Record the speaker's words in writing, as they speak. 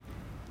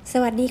ส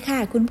วัสดีค่ะ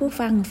คุณผู้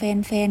ฟังแ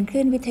ฟนค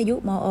ลื่นวิทยุ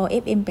มอ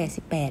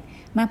FM88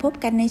 มาพบ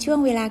กันในช่วง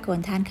เวลาก่อน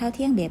ทานข้าวเ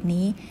ที่ยงแบบ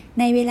นี้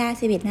ในเวลา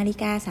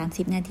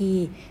 11:30 น.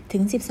ถึ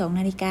ง 12:00 น.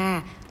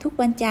ทุก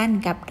วันจันทร์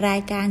กับรา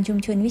ยการชุม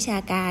ชนวิชา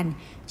การ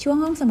ช่วง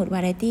ห้องสมุดวา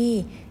ไรตี้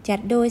จัด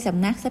โดยส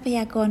ำนักทรัพย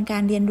ากรกา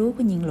รเรียนรู้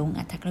คุณหญิงหลง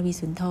อัฏฐกวี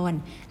สุนทร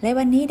และ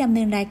วันนี้ดำเ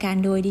นินรายการ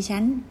โดยดิฉั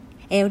น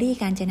เอลลี่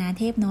กาญจนา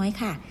เทพน้อย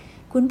ค่ะ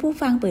คุณผู้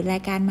ฟังเปิดรา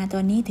ยการมาตอ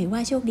นนี้ถือว่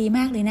าโชคดีม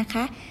ากเลยนะค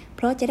ะเ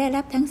พราะจะได้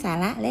รับทั้งสา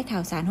ระและข่า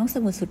วสารห้องส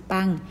มุดสุด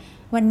ปัง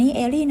วันนี้เอ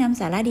ลลี่นำ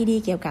สาระดี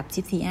ๆเกี่ยวกั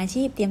บ14อา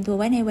ชีพเตรียมตัว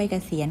ไว้ในวัยเก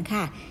ษียณ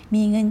ค่ะ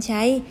มีเงินใ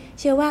ช้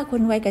เชื่อว่าค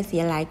นวัยเกษี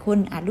ยณหลายคน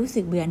อาจรู้สึ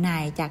กเบื่อหน่า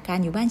ยจากการ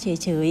อยู่บ้านเ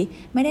ฉย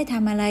ๆไม่ได้ท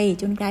ำอะไร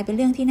จนกลายเป็นเ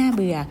รื่องที่น่าเ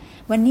บื่อ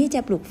วันนี้จะ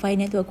ปลุกไฟ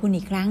ในตัวคุณ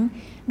อีกครั้ง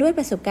ด้วยป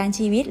ระสบการณ์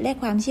ชีวิตและ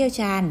ความเชี่ยว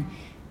ชาญ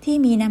ที่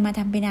มีนำมาท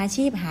ำเป็นอา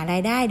ชีพหารา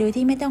ยได้โดย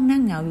ที่ไม่ต้องนั่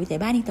งเหงาอยู่แต่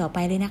บ้านอีกต่อไป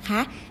เลยนะค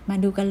ะมา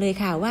ดูกันเลย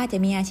ค่ะว่าจะ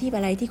มีอาชีพอ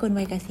ะไรที่คน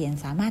วัยเกษียณ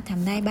สามารถท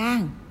ำได้บ้าง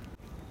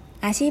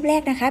อาชีพแร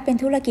กนะคะเป็น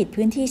ธุรกิจ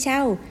พื้นที่เช่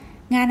า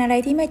งานอะไร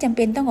ที่ไม่จำเ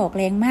ป็นต้องออก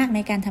แรงมากใน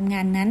การทำง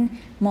านนั้น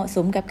เหมาะส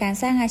มกับการ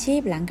สร้างอาชีพ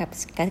หลังกับ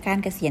การ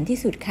เกษียณที่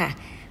สุดค่ะ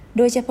โ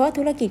ดยเฉพาะ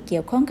ธุรกิจเกี่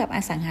ยวข้องกับอ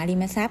สังหาริ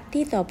มทรัพย์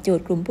ที่ตอบโจท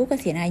ย์กลุ่มผู้เก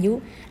ษียณอายุ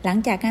หลัง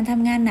จากการท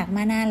ำงานหนักม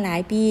านานหลา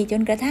ยปีจ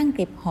นกระทั่งเ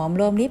ก็บหอม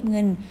รอมริบเ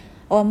งิน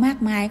ออมมาก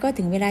มายก็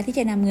ถึงเวลาที่จ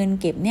ะนำเงิน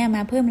เก็บม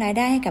าเพิ่มรายไ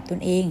ด้ให้กับตน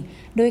เอง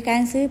โดยกา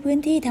รซื้อพื้น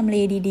ที่ทำเล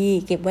ดี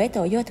ๆเก็บไว้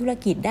ต่อยอดธุร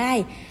กิจได้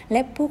แล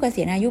ะผู้เก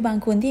ษียณอายุบาง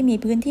คนที่มี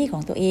พื้นที่ขอ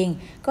งตัวเอง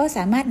ก็ส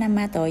ามารถนำ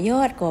มาต่อย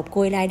อดกอบโก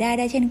ยรายได้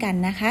ได้เช่นกัน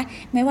นะคะ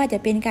ไม่ว่าจะ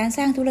เป็นการส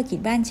ร้างธุรกิจ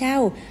บ้านเช่า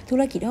ธุ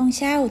รกิจห้อง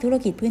เช่าธุร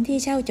กิจพื้นที่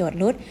เช่าจอด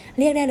รถ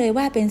เรียกได้เลย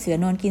ว่าเป็นเสือ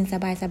นอนกิน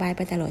สบายๆไ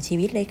ปตลอดชี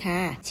วิตเลยค่ะ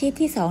อาชีพ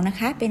ที่2นะ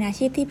คะเป็นอา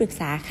ชีพที่ปรึก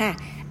ษาค่ะ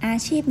อา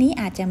ชีพนี้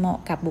อาจจะเหมา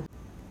ะกับ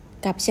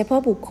เฉพาะ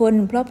บุคคล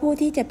เพราะผู้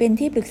ที่จะเป็น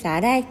ที่ปรึกษา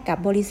ได้กับ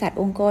บริษัท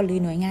องค์กรหรือ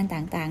หน่วยงาน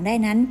ต่างๆได้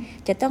นั้น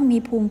จะต้องมี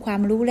ภูมิควา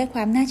มรู้และคว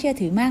ามน่าเชื่อ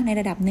ถือมากใน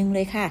ระดับหนึ่งเล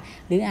ยค่ะ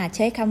หรืออาจใ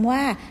ช้คำว่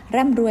า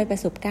ร่ำรวยประ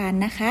สบการณ์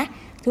นะคะ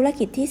ธุร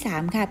กิจที่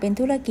3ค่ะเป็น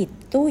ธุรกิจ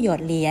ตู้หยอ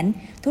ดเหรียญ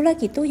ธุร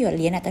กิจตู้หยอดเ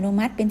หรียญอัตโน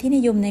มัติเป็นที่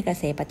นิยมในกระ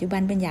แสปัจจุบั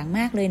นเป็นอย่างม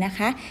ากเลยนะค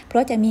ะเพรา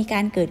ะจะมีกา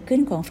รเกิดขึ้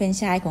นของแฟรน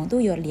ไชส์ของ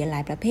ตู้หยอดเหรียญหล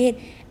ายประเภท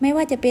ไม่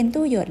ว่าจะเป็น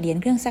ตู้หยอดเหรียญ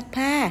เครื่องซัก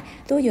ผ้า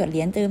ตู้หยอดเห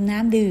รียญเติมน้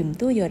ำดื่ม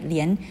ตู้หยอดเหรี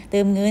ยญเติ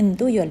มเงิน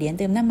ตู้หยอดเหรียญ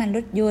เติมน้ำมันร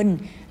ถยนต์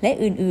และ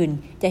อื่น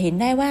ๆจะเห็น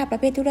ได้ว่าประ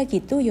เภทธุรกิ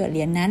จตู้หยอดเห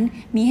รียญนั้น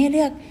มีให้เ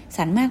ลือกส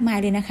รรมากมาย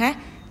เลยนะคะ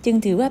จึง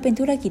ถือว่าเป็น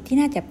ธุรกิจที่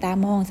น่าจับตา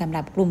มองสำห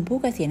รับกลุ่มผู้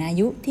เกษียณอา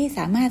ยุที่ส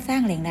ามารถสร้า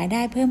งแหล่งรายไ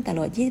ด้เพิ่มตล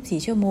อด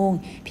 24 ชั่วโมง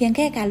เพียงแ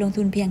ค่การลง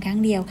ทุนเพียงครั้ง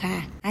เดียวค่ะ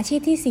อาชีพ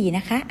ที่4น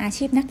ะคะอา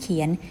ชีพนักเขี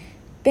ยน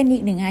เป็นอี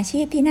กหนึ่งอา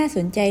ชีพที่น่าส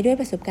นใจด้วย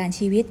ประสบการณ์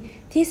ชีวิต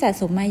ที่สะ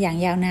สมมาอย่าง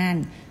ยาวนาน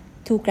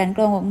ถูกกลั่นก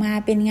รองออกมา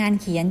เป็นงาน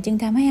เขียนจึง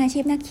ทำให้อาชี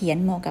พนักเขียน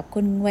เหมาะกับค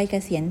นวัยเก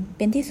ษียณเ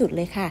ป็นที่สุดเ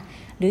ลยค่ะ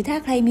หรือถ้า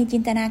ใครมีจิ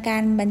นตนากา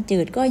รบันเจิ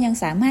ดก็ยัง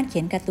สามารถเขี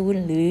ยนการ์ตูน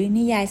หรือ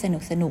นิยายส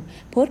นุก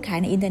ๆโพสต์ขาย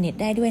ในอินเทอร์เน็ต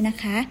ได้ด้วยนะ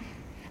คะ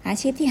อา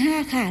ชีพที่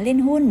5ค่ะเล่น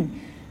หุ้น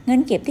เงิน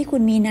เก็บที่คุ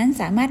ณมีนั้น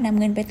สามารถนำ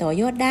เงินไปต่อ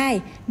ยอดได้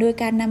โดย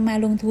การนำมา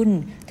ลงทุน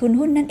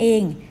หุ้นนั่นเอ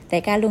งแต่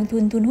การลงทุ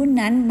นหุ้น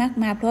นั้นมัก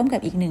มาพร้อมกั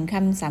บอีกหนึ่งค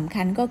ำสำ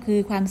คัญก็คือ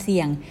ความเสี่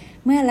ยง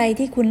เมื่อไร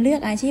ที่คุณเลือ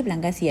กอาชีพหลั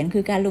งเกษียณคื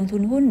อการลงทุ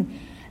นหุ้น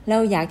เรา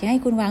อยากจะให้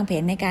คุณวางแผ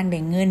นในการแ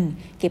บ่งเงิน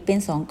เก็บเป็น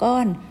2ก้อ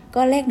น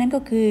แรกนั้นก็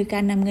คือกา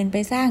รนำเงินไป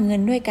สร้างเงิ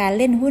นด้วยการ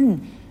เล่นหุ้น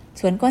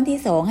ส่วนก้อนที่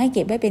2ให้เ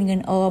ก็บไว้เป็นเงิ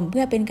นออมเ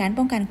พื่อเป็นการ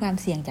ป้องกันความ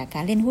เสี่ยงจากก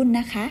ารเล่นหุ้น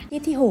นะคะ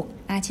ที่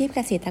6อาชีพเก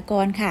ษตรก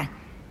รค่ะ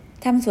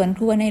ทำสวนค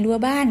รัวในรั้ว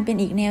บ้านเป็น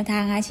อีกแนวทา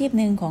งอาชีพ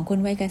หนึ่งของคน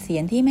วัยเกษีย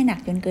ณที่ไม่หนัก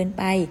จนเกิน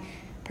ไป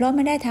เพราะไ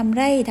ม่ได้ทำไ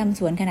ร่ทำ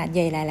สวนขนาดให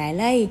ญ่หลายๆ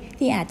ไร่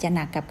ที่อาจจะห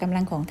นักกับกำลั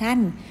งของท่าน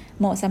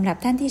เหมาะสำหรับ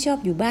ท่านที่ชอบ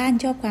อยู่บ้าน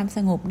ชอบความส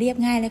งบเรียบ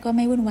ง่ายและก็ไ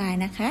ม่วุ่นวาย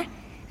นะคะ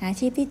อา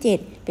ชีพที่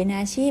7เป็นอ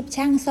าชีพ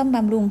ช่างซ่อมบ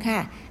ำรุงค่ะ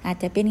อาจ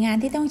จะเป็นงาน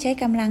ที่ต้องใช้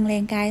กำลังแร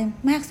งกาย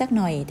มากสักห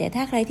น่อยแต่ถ้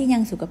าใครที่ยั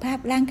งสุขภาพ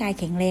ร่างกาย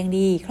แข็งแรง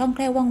ดีคล่องแค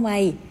ล่วว่องไว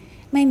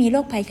ไม่มีโร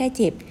คภัยไข้เ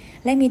จ็บ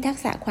และมีทัก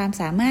ษะความ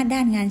สามารถด้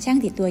านงานช่าง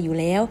ติดตัวอยู่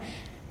แล้ว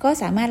ก็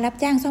สามารถรับ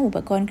จ้างซ่อมอุป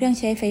กรณ์เครื่อง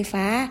ใช้ไฟ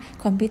ฟ้า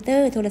คอมพิวเตอ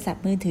ร์โทรศัพ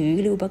ท์มือถือ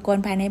หรืออุปกร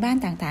ณ์ภายในบ้าน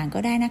ต่างๆก็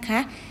ได้นะคะ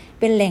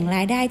เป็นแหล่งร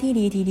ายได้ที่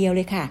ดีทีเดียวเ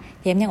ลยค่ะ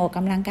แถมยังออกก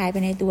ำลังกายไป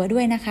ในตัวด้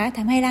วยนะคะท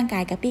ำให้ร่างกา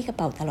ยกระปรี้กระเ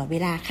ป๋าตลอดเว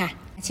ลาค่ะ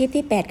อาชีพ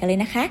ที่8กันเลย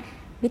นะคะ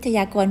วิทย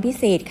ากรพิ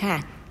เศษค่ะ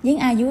ยิ่ง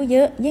อายุเย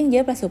อะยิ่งเย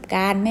อะประสบก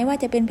ารณ์ไม่ว่า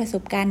จะเป็นประส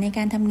บการณ์ในก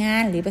ารทำงา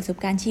นหรือประสบ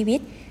การณ์ชีวิต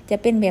จะ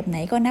เป็นแบบไหน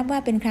ก็นับว่า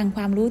เป็นคลังค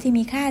วามรู้ที่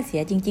มีค่าเสี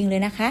ยจริงๆเล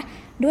ยนะคะ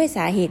ด้วยส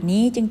าเหตุ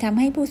นี้จึงทำ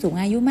ให้ผู้สูง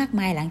อายุมาก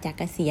มายหลังจากเ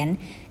กษียณ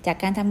จาก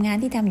การทำงาน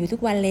ที่ทำอยู่ทุ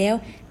กวันแล้ว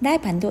ได้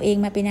ผันตัวเอง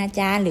มาเป็นอา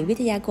จารย์หรือวิ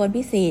ทยากร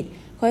พิเศษ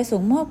คอยส่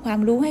งมอบความ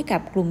รู้ให้กั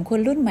บกลุ่มคน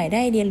รุ่นใหม่ไ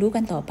ด้เรียนรู้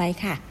กันต่อไป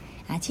ค่ะ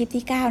อาชีพ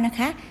ที่9นะค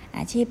ะอ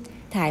าชีพ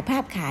ถ่ายภา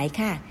พขาย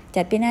ค่ะ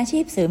จัดเป็นอาชี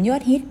พเสริมยอ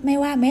ดฮิตไม่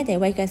ว่าแม้แต่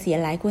วัยเกษียณ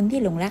หลายคนที่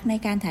หลงรักใน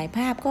การถ่ายภ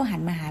าพก็หั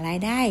นมาหาราย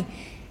ได้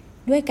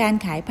ด้วยการ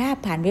ขายภาพ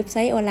ผ่านเว็บไซ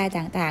ต์ออนไลน์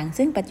ต่างๆ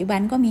ซึ่งปัจจุบัน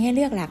ก็มีให้เ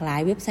ลือกหลากหลา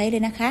ยเว็บไซต์เล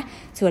ยนะคะ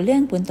ส่วนเรื่อ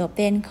งผลตอบแ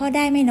ทนก็ไ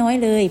ด้ไม่น้อย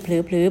เลยเ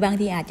ผลอๆบาง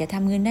ทีอาจจะท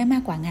ำเงินได้มา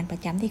กกว่างานปร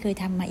ะจำที่เคย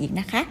ทำมาอีก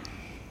นะคะ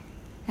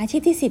อาชี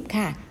พที่10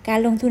ค่ะการ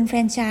ลงทุนแฟร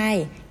นไช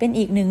ส์เป็น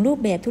อีกหนึ่งรูป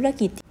แบบธุร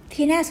กิจ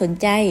ที่น่าสน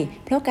ใจ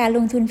เพราะการล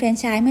งทุนแฟรน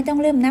ไชส์ไม่ต้อง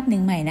เริ่มนับหนึ่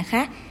งใหม่นะค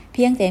ะเ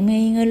พียงแต่มี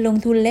เงินลง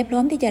ทุนและพร้อ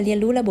มที่จะเรียน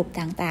รู้ระบบ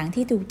ต่างๆ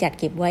ที่ถูกจัด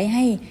เก็บไว้ใ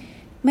ห้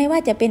ไม่ว่า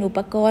จะเป็นอุป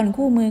กรณ์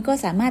คู่มือก็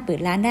สามารถเปิด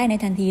ร้านได้ใน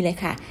ทันทีเลย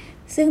ค่ะ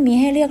ซึ่งมี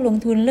ให้เลือกลง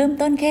ทุนเริ่ม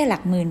ต้นแค่หลั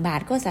กหมื่นบา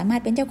ทก็สามาร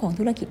ถเป็นเจ้าของ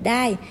ธุรกิจไ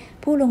ด้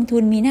ผู้ลงทุ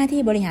นมีหน้า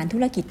ที่บริหารธุ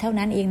รกิจเท่า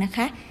นั้นเองนะค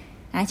ะ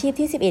อาชีพ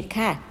ที่11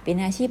ค่ะเป็น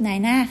อาชีพนาย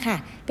หน้าค่ะ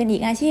เป็นอี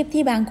กอาชีพ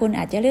ที่บางคน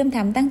อาจจะเริ่มท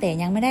ำตั้งแต่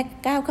ยังไม่ได้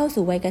ก้าวเข้า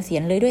สู่วัยเกษีย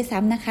ณเลยด้วยซ้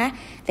ำนะคะ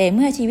แต่เ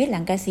มื่อชีวิตหลั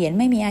งเกษียณ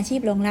ไม่มีอาชีพ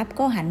รองรับ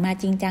ก็หันมา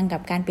จริงจังกั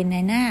บการเป็นน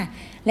ายหน้า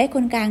และค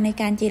นกลางใน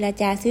การเจร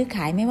จาซื้อข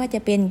ายไม่ว่าจะ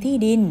เป็นที่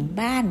ดิน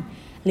บ้าน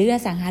หรืออ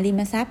สังหาริ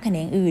มทรัพย์แขน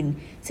งอื่น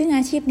ซึ่งอ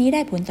าชีพนี้ไ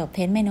ด้ผลตอบแท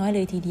นไม่น้อยเล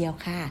ยทีเดียว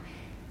ค่ะ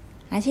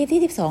อาชีพ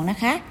ที่12นะ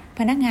คะ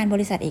พนักงานบ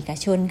ริษัทเอก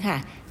ชนค่ะ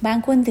บาง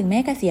คนถึงแม้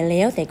เกษียณแ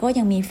ล้วแต่ก็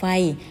ยังมีไฟ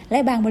และ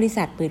บางบริ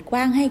ษัทเปิดก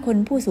ว้างให้คน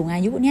ผู้สูงอ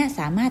ายุเนี่ย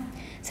สามารถ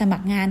สมั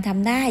ครงานท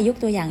ำได้ยก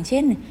ตัวอย่างเ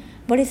ช่น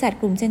บริษัท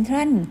กลุ่มเซ็นท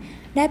รัล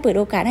ได้เปิด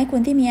โอกาสให้ค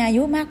นที่มีอา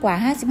ยุมากกว่า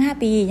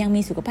55ปียัง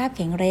มีสุขภาพแ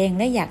ข็งแรง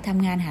และอยากท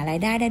ำงานหาราย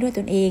ได้ได้ด้วยต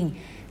นเอง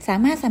สา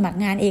มารถสมัคร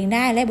งานเองไ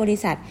ด้และบริ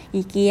ษัท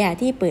อีเกีย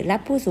ที่เปิดรั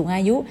บผู้สูงอ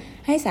ายุ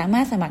ให้สามา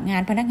รถสมัครงา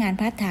นพนักงาน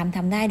พาร์ทไทม์ท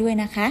ำได้ด้วย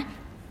นะคะ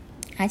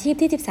อาชีพ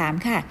ที่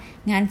13ค่ะ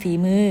งานฝี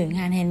มือง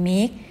านแฮนด์เม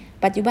ด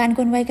ปัจจุบันค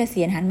นวัยเก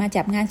ษียณหันมา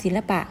จับงานศิล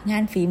ปะงา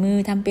นฝีมือ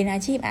ทำเป็นอา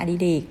ชีพอดิ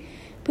เรก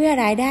เพื่อ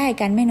รายได้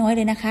กันไม่น้อยเ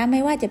ลยนะคะไม่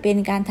ว่าจะเป็น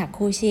การถักโค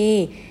รเช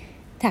ต์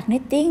ถักนิ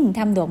ตติ้งท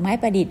ำดอกไม้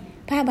ประดิษฐ์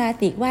ผ้าบา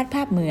ติกวาดภ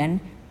าพเหมือน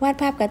วาด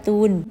ภาพการ์ตู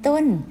นต้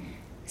น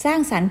สร้าง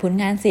สรรค์ผล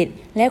งานเสร็จ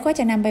แล้วก็จ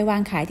ะนำไปวา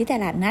งขายที่ต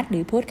ลาดนัดหรื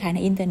อโพสต์ขายใน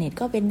อินเทอร์เน็ต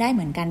ก็เป็นได้เห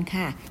มือนกัน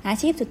ค่ะอา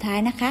ชีพสุดท้าย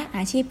นะคะอ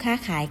าชีพค้า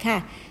ขายค่ะ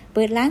เ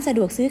ปิดร้านสะด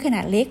วกซื้อขน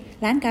าดเล็ก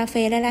ร้านกาแฟ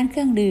และร้านเค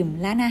รื่องดื่ม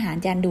ร้านอาหาร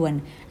จานด่วน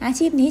อา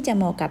ชีพนี้จะเ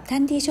หมาะกับท่า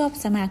นที่ชอบ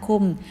สมาค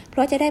มเพร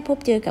าะจะได้พบ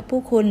เจอกับ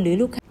ผู้คนหรือ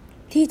ลูกค้า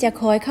ที่จะ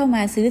คอยเข้าม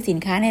าซื้อสิน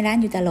ค้าในร้าน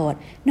อยู่ตลอด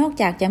นอก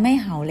จากจะไม่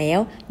เห่าแล้ว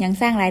ยัง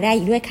สร้างรายได้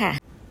อีกด้วยค่ะ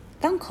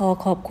ต้อง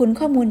ขอบคุณ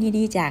ข้อมูล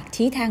ดีๆจาก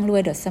ชี้ทางรว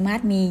ย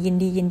 .smartme ยิน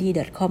ดี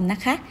 .com นะ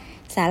คะ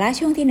สาระ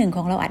ช่วงที่1ข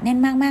องเราอัดแน่น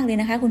มากๆเลย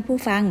นะคะคุณผู้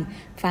ฟัง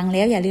แ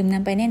ล้วอย่าลืมน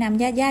ำไปแนะน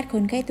ำญาติค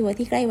นใกล้ตัว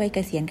ที่ใกล้วัยเก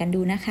ษียณกัน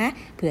ดูนะคะ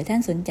เผื่อท่าน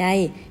สนใจ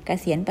เก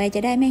ษียณไปจะ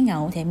ได้ไม่เหงา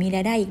แถมมีร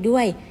ายได้อีกด้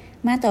วย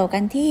มาต่อกั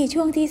นที่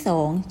ช่วงที่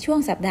2ช่วง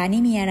สัปดาห์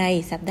นี้มีอะไร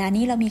สัปดาห์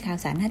นี้เรามีข่าว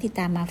สารน่าติด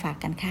ตามมาฝาก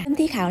กันค่ะเริ่ม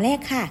ที่ข่าวแรก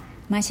ค่ะ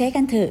มาใช้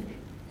กันเถอะ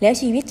แล้ว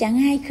ชีวิตจะ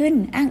ง่ายขึ้น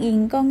อ้างอิง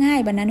ก็ง่าย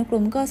บรรณานุกร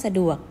มก็สะด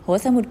วกหอ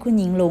สมุดคุณ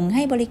หญิงหลงใ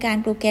ห้บริการ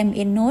โปรแกรม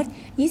EndNote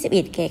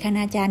 21 แก่คณ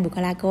าจารย์บุค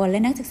ลากรและ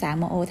นักศึกษา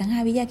มอทั้ง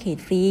5วิทยาเขต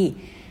ฟรี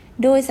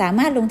โดยสาม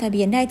ารถลงทะเ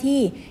บียนได้ที่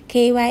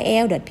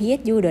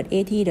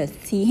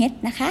kyl.psu.at.ch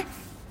นะคะ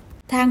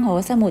ทางหอ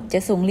สมุดจะ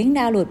ส่งลิงก์ด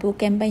าวน์โหลดโปรแ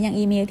กรมไปยัง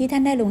อีเมลที่ท่า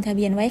นได้ลงทะเ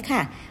บียนไว้ค่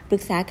ะปรึ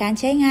กษาการ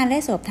ใช้งานและ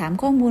สอบถาม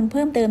ข้อมูลเ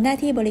พิ่มเติมได้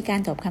ที่บริการ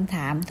ตอบคำถ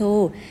ามโทร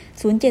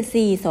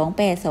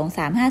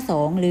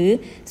 074282352 หรือ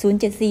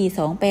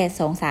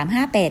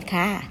 074282358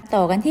 ค่ะต่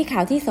อกันที่ข่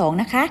าวที่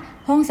2นะคะ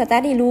ห้องสตั๊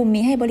ดดี้รูม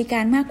มีให้บริกา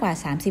รมากกว่า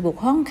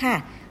36ห้องค่ะ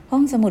ห้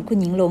องสมุดคุณ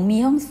หญิงหลงมี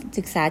ห้อง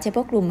ศึกษาเฉพา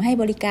ะกลุ่มให้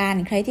บริการ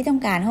ใครที่ต้อ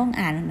งการห้อง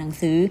อ่านหนัง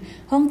สือ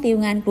ห้องติว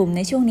งานกลุ่มใน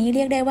ช่วงนี้เ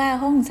รียกได้ว่า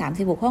ห้อง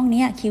36ห้อง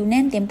นี้คิวแ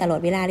น่นเต็มตลอด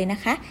เวลาเลยนะ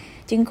คะ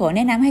จึงขอแน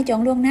ะนำให้จอ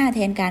งล่วงหน้าแท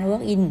นการ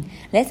walk in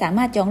และสาม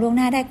ารถจองล่วงห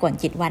น้าได้ก่อน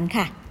7วัน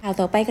ค่ะข่าว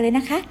ต่อไปกันเลย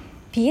นะคะ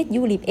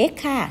PSU Broadcast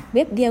ค่ะเ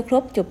ว็บเดียวคร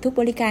บจบทุก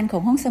บริการขอ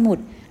งห้องสมุด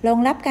รอง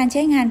รับการใ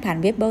ช้งานผ่าน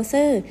เว็บเบราว์เซ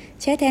อร์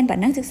ใช้แทนบัต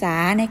รนักศึกษา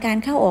ในการ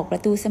เข้าออกปร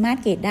ะตูสมาร์ท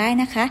เกตได้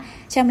นะคะ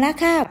ชำระ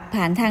ค่า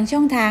ผ่านทางช่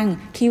องทาง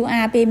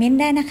QR Payment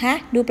ได้นะคะ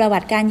ดูประวั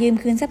ติการยืม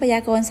คืนทรัพยา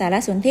กรสาร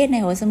สนเทศใน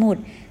หอสมุด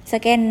ส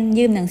แกน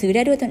ยืมหนังสือไ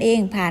ด้ด้วยตนเอง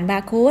ผ่านบา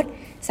ร์โค้ด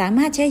สาม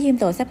ารถใช้ยืม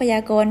ต่อทรัพยา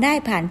กรได้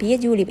ผ่าน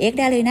PSU Broadcast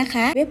ได้เลยนะค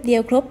ะเว็บเดีย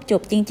วครบจ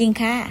บจริง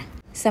ๆค่ะ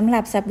สำห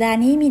รับสัปดาห์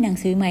นี้มีหนัง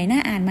สือใหม่น่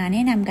าอ่านมาแน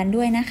ะนำกัน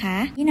ด้วยนะคะ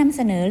ที่นำเ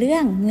สนอเรื่อ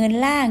งเงิน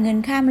ล่าเงิน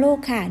ข้ามโลก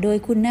ค่ะโดย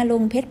คุณณร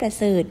งค์เพชรประ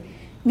เสริฐ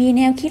มีแ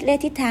นวคิดและ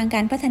ทิศทางก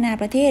ารพัฒนา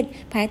ประเทศ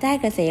ภายใต้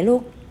กระแส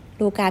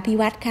โลกาภิ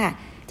วัตน์ค่ะ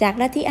จาก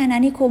ลัทธิอาณา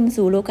นิคม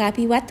สู่โลกา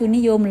ภิวัตน์ทุน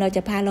นิยมเราจ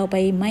ะพาเราไป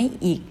ไหม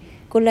อีก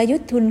กลยุท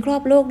ธ์ทุนครอ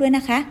บโลกด้วยน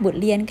ะคะบท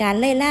เรียนการ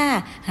ไล่ล่า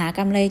หาก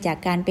ำไรจาก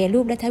การแปรรู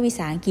ปรัฐวิส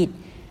าหกิจ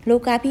โล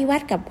กาภิวั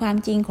ตน์กับความ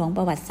จริงของป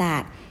ระวัติศา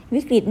สตร์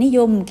วิกฤตนิย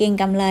มเก็ง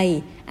กำไร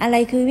อะไร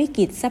คือวิก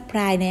ฤตซับไพร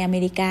ม์ในอเม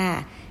ริกา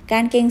กา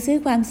รเก็งซื้อ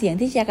ความเสี่ยง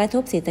ที่จะกระท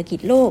บเศรษฐกิจ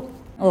โลก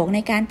ออกใน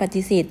การป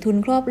ฏิเสธทุน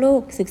ครอบโล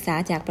กศึกษา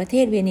จากประเท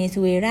ศเวเน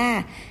ซุเอลา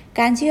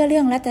การเชื่อเรื่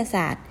องรัฐศ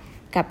าสตร์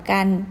กับก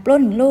ารปล้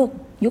นโลก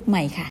ยุคให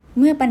ม่ค่ะ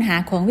เมื่อปัญหา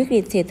ของวิกฤ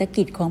ตเศรษฐ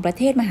กิจของประเ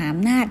ทศมหาอ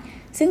ำนาจ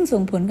ซึ่งส่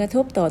งผลกระท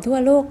บต่อทั่ว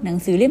โลกหนัง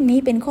สือเล่มนี้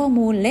เป็นข้อ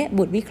มูลและบ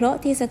ทวิเคราะห์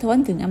ที่สะท้อน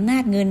ถึงอำนา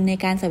จเงินใน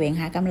การแสวง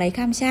หากำไร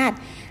ข้ามชาติ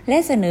และ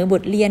เสนอบ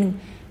ทเรียน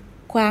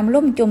ความ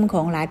ล่มจมข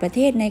องหลายประเท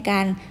ศในก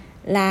าร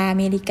ลาอ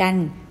เมริกัน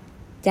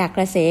จากก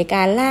ระแสก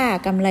ารล่า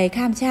กำไร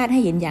ข้ามชาติให้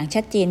เห็นอย่าง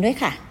ชัดเจนด้วย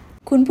ค่ะ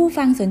คุณผู้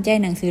ฟังสนใจ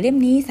หนังสือเล่ม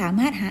นี้สา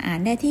มารถหาอ่าน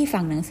ได้ที่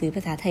ฝั่งหนังสือภ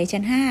าษาไทย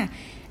ชั้น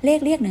5เลข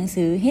เรียกหนัง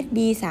สือ HD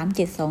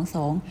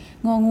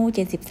 3722 งองู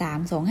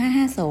73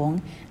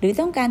 2552หรือ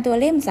ต้องการตัว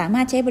เล่มสาม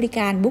ารถใช้บริก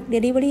าร Book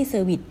Delivery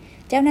Service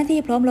เจ้าหน้าที่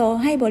พร้อมรอ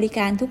ให้บริก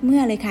ารทุกเมื่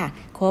อเลยค่ะ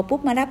ขอปุ๊บ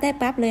มารับได้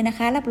ปั๊บเลยนะค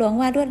ะรับรอง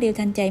ว่ารวดเร็ว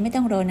ทันใจไม่ต้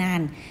องรอนา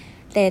น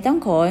แต่ต้อง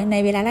ขอใน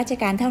เวลาราช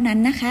การเท่านั้น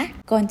นะคะ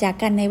ก่อนจาก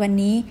กันในวัน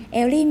นี้เอ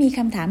ลลี่มีค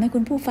ำถามให้คุ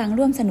ณผู้ฟัง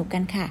ร่วมสนุกกั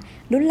นค่ะ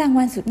ลุ้นราง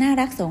วัลสุดน่า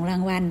รัก2รา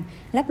งวัล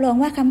รับรอง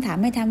ว่าคำถาม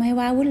ไม่ทำให้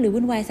ว้าวุ่นหรือ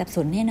วุ่นวายสับส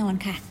นแน่นอน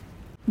ค่ะ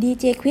ดี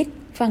เจควิด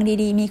ฟัง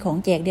ดีๆมีของ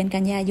แจกเดือนกั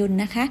นยายน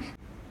นะคะ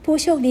ผู้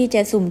โชคดีจ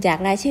ะสุ่มจาก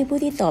รายชื่อผู้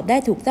ที่ตอบได้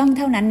ถูกต้องเ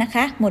ท่านั้นนะค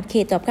ะหมดเข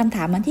ตตอบคำถ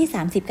ามวันที่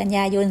30กันย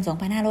ายน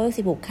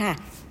2566ค่ะ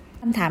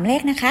คำถามแร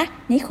กนะคะ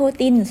นิโค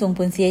ตินส่งผ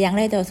ลเสียอย่าง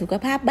ไรต่อสุข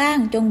ภาพบ้าง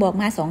จงบอก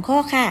มา2ข้อ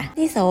ค่ะ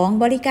ที่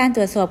2บริการต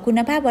รวจสอบคุณ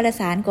ภาพวาร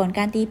สารก่อนก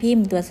ารตีพิม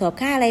พ์ตรวจสอบ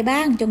ค่าอะไรบ้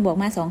างจงบอก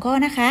มา2ข้อ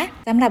นะคะ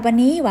สำหรับวัน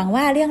นี้หวัง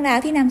ว่าเรื่องราว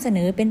ที่นำเสน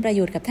อเป็นประโย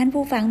ชน์กับท่าน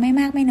ผู้ฟังไม่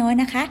มากไม่น้อย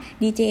นะคะ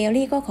ดีเจเอล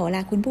ลี่ก็ขอล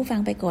าคุณผู้ฟัง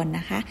ไปก่อนน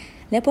ะคะ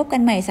แล้วพบกั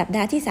นใหม่สัปด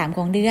าห์ที่3ข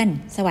องเดือน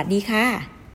สวัสดีค่ะ